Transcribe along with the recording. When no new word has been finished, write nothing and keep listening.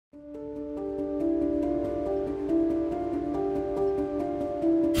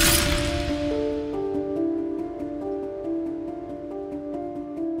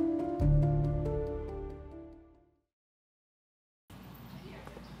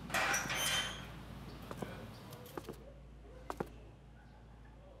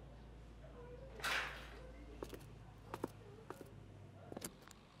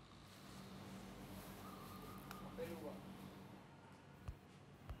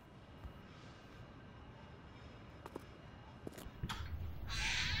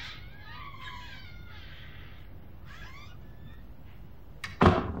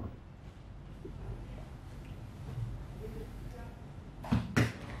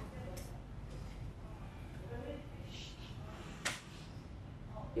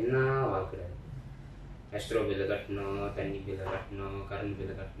என்ன வாழ்க்கை Astro bill கட்டணும், தண்ணி பில்லு கட்டணும், கரண்ட்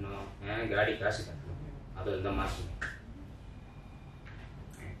பில்லு கட்டணும், காடி காசு கட்டணும். அது இந்த மாதம்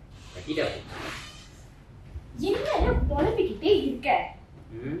கட்டிட்டா என்ன பொழப்பிக்கிட்டே இருக்க?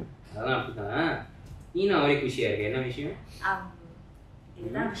 அதான் அப்படிதான். நீனும் ஒரே குஷியா இருக்க. என்ன விஷயம்?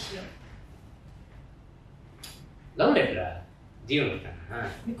 இதுதான் விஷயம். லவ் லெட்டரா? ஜீவன் விட்டானா?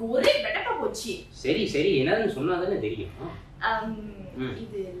 எனக்கு ஒரே வெடப்பா போச்சு. சரி சரி, என்னதுன்னு சொன்னாதானே தெரியும்.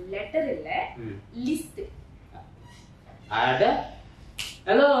 இது லெட்டர் இல்ல, லிஸ்ட். அட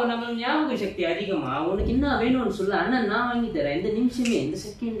ஹலோ, நம்ம ஞாபக சக்தி அதிகமா. உனக்கு என்ன வேணும்னு சொல்ல, அண்ணா நான் வாங்கி தரேன். இந்த நிமிஷமே, இந்த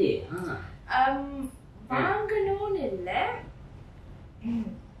செகண்டே. வாங்கணும்னு இல்ல,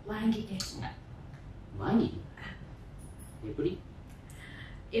 வாங்கிட்டேன். வாங்கி எப்படி?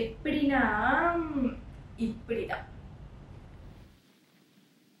 எப்படின்னா இப்படிதான்.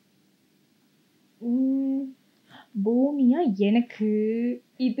 பூமியா எனக்கு,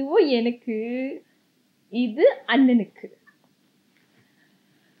 இதுவும் எனக்கு, இது அண்ணனுக்கு.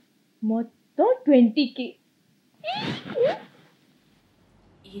 மொத்தம் 20K.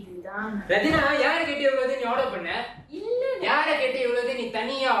 இதுதான். ரதினா, யாரை கேட்டு இவ்வளவு நீ ஆர்டர் பண்ண? இல்ல, யாரை கேட்டு இவ்வளவு நீ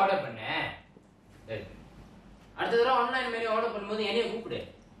தனியா ஆர்டர் பண்ண? அடுத்த தடவை ஆன்லைன் மாதிரி ஆர்டர் பண்ணும்போது என்னைய கூப்பிடு,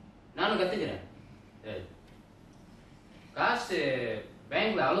 நானும் கத்துக்கிறேன். காசு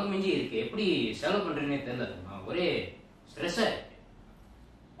பேங்க்ல அவ்வளவு மிஞ்சி இருக்கு, எப்படி செலவு பண்றேன்னே தெரியல. ஒரே ஸ்ட்ரெஸ்ஸா இருக்கு.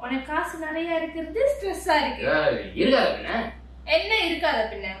 உனக்கு காசு நிறைய இருக்கிறது ஸ்ட்ரெஸ்ஸா இருக்கு. இருக்காத பின்ன என்ன இருக்காத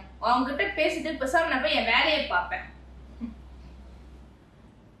பின்ன? அவங்ககிட்ட பேசிட்டு பேசாம நான் போய் என் வேலையை பார்ப்பேன்.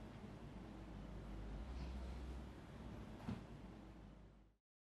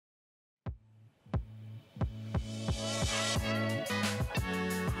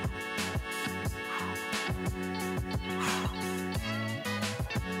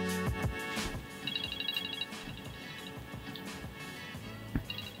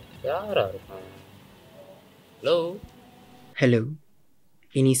 யாரா இருக்கான்? Hello. Hello.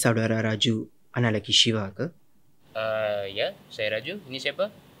 Ini saudara Raju, anak lelaki Shiva ke? Ya, saya Raju. Ini siapa?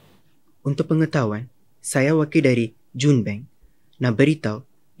 Untuk pengetahuan, saya wakil dari Jun Bank nak beritahu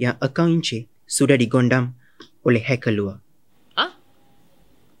yang akaun Encik sudah digondam oleh hacker luar. Hah?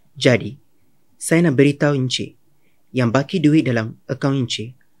 Jadi, saya nak beritahu Encik yang baki duit dalam akaun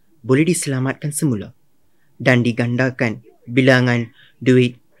Encik boleh diselamatkan semula dan digandakan bilangan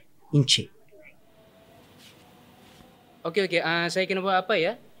duit Encik. Okey, saya kena buat apa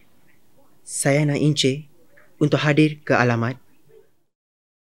ya? Saya nak Encik untuk hadir ke alamat.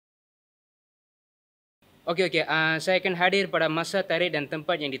 Okey, saya akan hadir pada masa, tarikh dan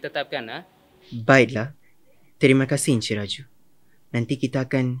tempat yang ditetapkan. Baiklah. Terima kasih Encik Raju. Nanti kita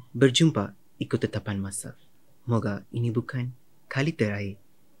akan berjumpa ikut tetapan masa. Moga ini bukan kali terakhir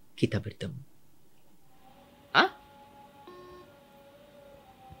kita bertemu. Hah?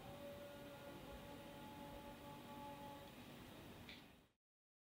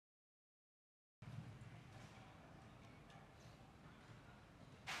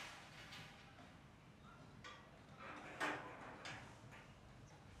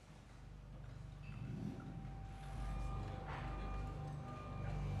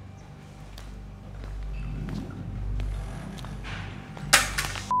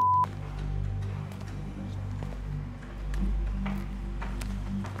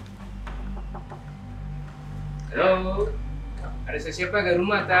 Hello, ada sesiapa kat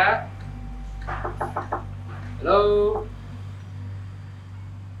rumah tak? Hello.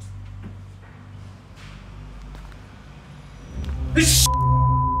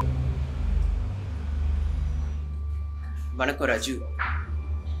 வணக்கம் ராஜு.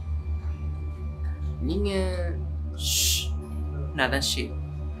 நீங்க நான் தான் ஷே.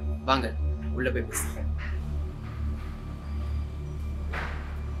 வாங்க உள்ள போய் பேசுங்க.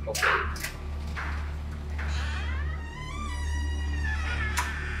 Okay.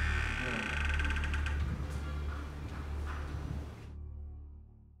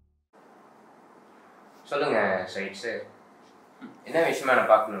 சொல்லுங்க சைட் சார், என்ன விஷயமா நான்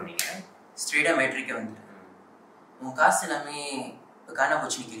பார்க்கணும்? நீங்கள் ஸ்ட்ரெயிட்டாக மேட்ரிக்கே வந்துட்டு உன் காசு எல்லாமே இப்போ காணா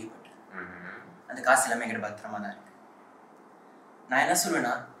போச்சுன்னு கேள்விப்பட்டேன். அந்த காசு எல்லாமே எங்கிட்ட பத்திரமா தான் இருக்கு. நான் என்ன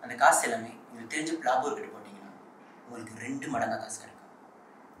சொல்லுவேன்னா, அந்த காசு எல்லாமே உங்களுக்கு தெரிஞ்ச பிளாபூர் கிட்ட போட்டிங்கன்னா உங்களுக்கு 2 மடங்கா காசு கிடைக்கும்.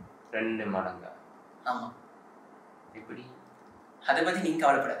 2 மடங்கா? ஆமாம். எப்படி? அதை பற்றி நீங்கள்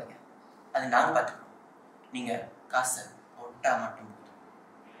கவலைப்படாதீங்க, அது நாங்கள் பார்த்துக்கிறோம். நீங்கள் காசை போட்டா மட்டும் போதும்.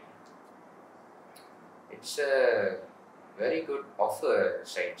 It's a very good offer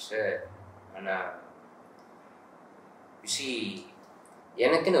side sir. ஆனால் யூசி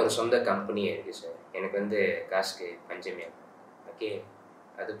எனக்குன்னு ஒரு சொந்த கம்பெனியே இருக்குது சார். எனக்கு காசுக்கு பஞ்சமே. ஓகே,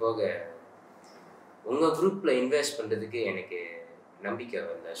 அது போக உங்கள் குரூப்பில் இன்வெஸ்ட் பண்ணுறதுக்கு எனக்கு நம்பிக்கை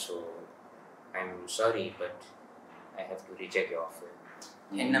வரல. So I'm sorry but I have to reject your offer.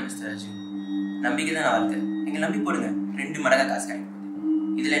 என்ன மிஸ்டர் ராஜு, நம்பிக்கை தான் வாழ்க்கை. எங்கள் நம்பி போடுங்க, 2 மடங்காக காசு கிடைக்கும்.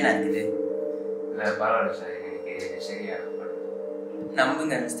 இதில் என்ன இருக்குது? இல்லை பரவாயில்ல சார், எனக்கு சரியாக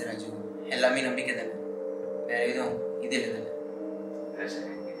நம்புங்க மிஸ்டர் ராஜு, எல்லாமே நம்பிக்கை தானே, வேறு எதுவும் இது இல்லை தானே. இல்லை சார்,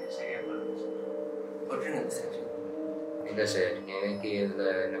 எனக்கு இது சரியாக படுது சார். போட்டுருங்க மிஸ்டர் ராஜு. இல்லை சார், எனக்கு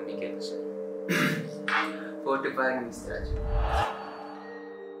இதில் நம்பிக்கை இல்லை சார். போட்டு பாருங்க மிஸ்டர் ராஜு.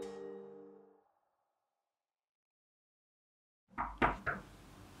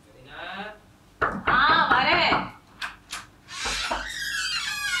 வரேன்.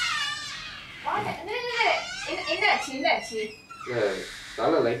 என்னாச்சு?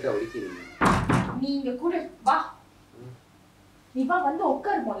 தலை லைட்டாக வலிக்குது. நீங்க கூட வா, நீ வா வந்து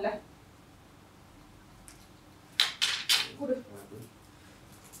உட்காருமோல்ல.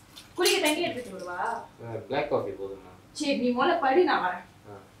 குடிக்க தண்ணி எடுத்துட்டு வருவா. பிளாக் காஃபி போதுமா? சரி, நீ முதல்ல படி, நான் வரேன்.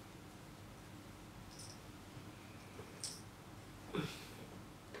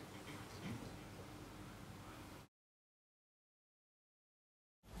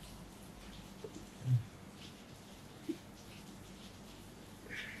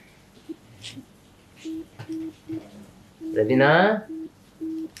 ரதினா,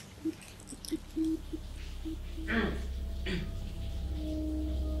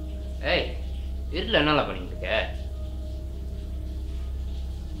 ஏய் இருல, என்னலாம் பண்ணிட்டு இருக்க?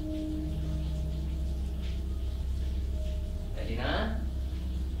 ரதினா,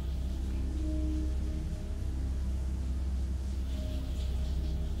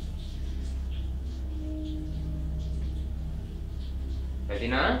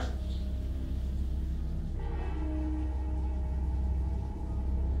 ரதினா,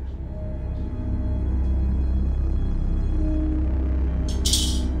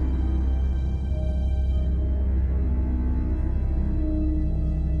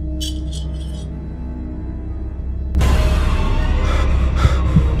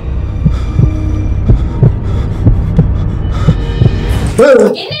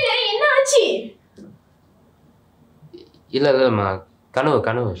 என்ன ஆச்சு? இல்லம்மா, கனவு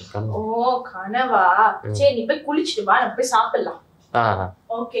கனவு கனவு. ஓ கனவா? சரி, நீ போய் குளிச்சுட்டு வா, நம்ம போய் சாப்பிடலாம்.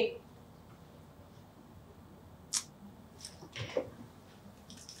 ஓகே.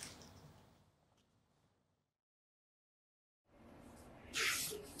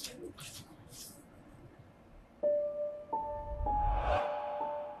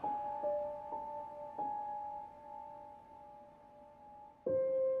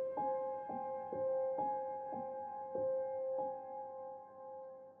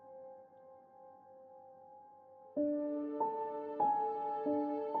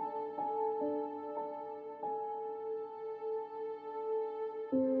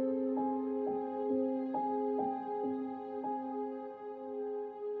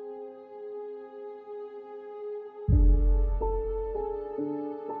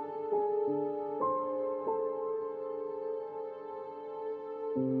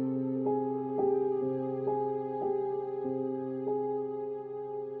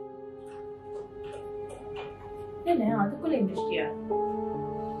 என்ன அதுக்குள்ள இன்ட்ரெஸ்டியா?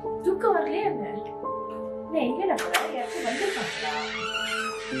 தூக்கம் வரலையா என்ன? எங்க போற? யாரும் வந்திருக்காங்களா?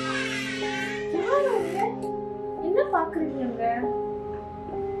 என்ன பாக்குறீங்க?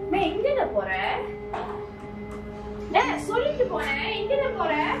 நான் எங்க போறேன்? சொல்லிட்டு போனேன், எங்க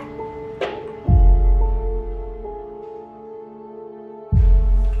போறேன்?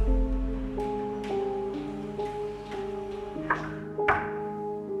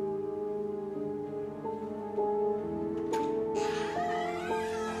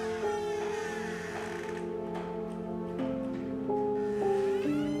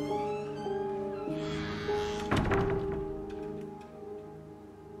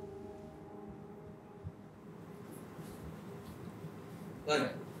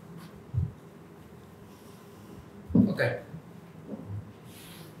 ஓகே,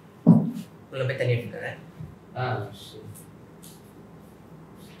 உள்ள போய் தண்ணி எடுத்துக்கிறேன். சரி.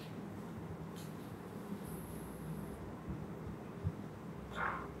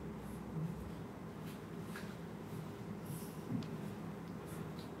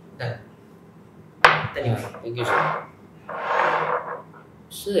 Thank you sir.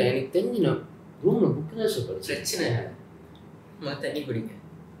 சார் எனக்கு தெரிஞ்சு நான் ரூமில் புக்கு தான் சார் படித்தேன். பிரச்சனை முதல்ல தண்ணி குடிங்க,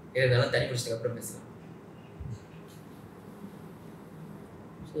 இருந்தாலும் தண்ணி குடிச்சதுக்கு அப்புறம் பேசலாம்.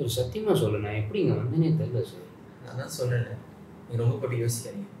 சார் சத்தியமாக சொல்ல, நான் எப்படி இங்கே வந்தேனே தெரியல சார். நான் தான் சொல்லலை, நீங்கள் ரொம்ப போட்டு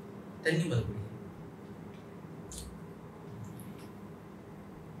யோசிக்காதீங்க, தண்ணி முதல்ல குடிங்க.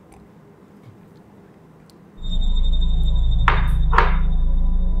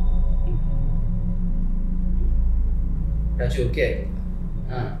 Raju, Raju, okay?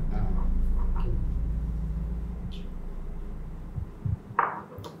 Ha.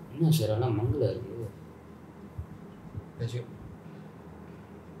 Ini suara nak manggil lagi. Raju.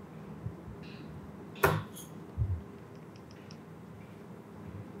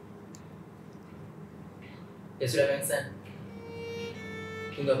 Ya sudah pengsan.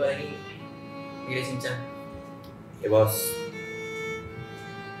 Tunggu apa lagi? Kita cincang. Eh, bos.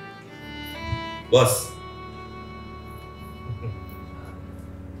 Bos.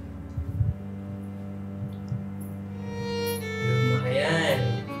 Lumayan.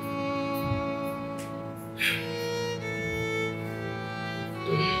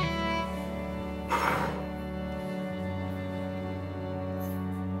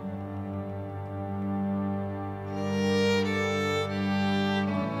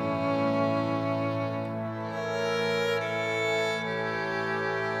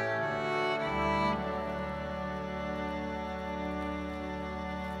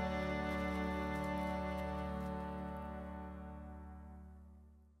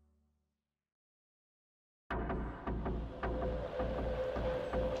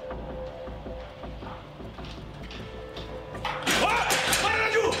 Mana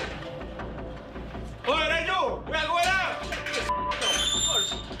Raju? Oi, Raju! Where are you going now?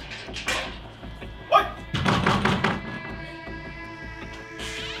 Oi!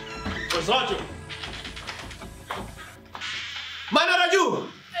 Where's Raju? Mana Raju?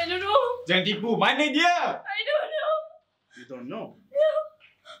 I don't know. Jangan tipu, mana dia? I don't know. You don't know? Yeah,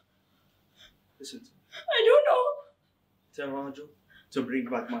 Listen, I don't know. tell Raju to bring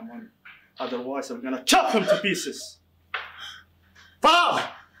back my money. Otherwise, I'm gonna chop him to pieces. Faham?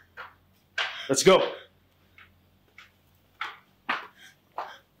 Let's go.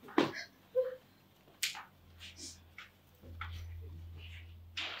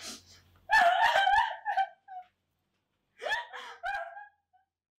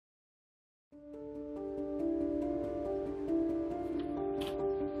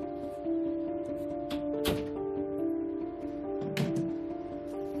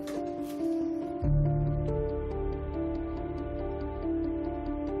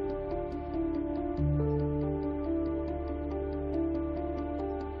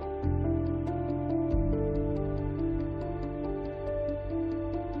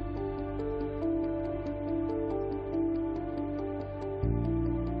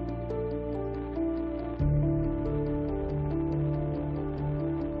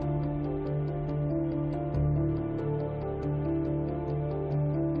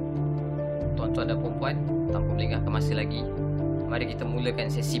 Tuan-tuan dan puan-puan, tanpa melengahkan masa lagi, mari kita mulakan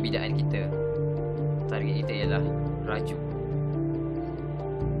sesi bidaan kita. Target kita ialah Raju.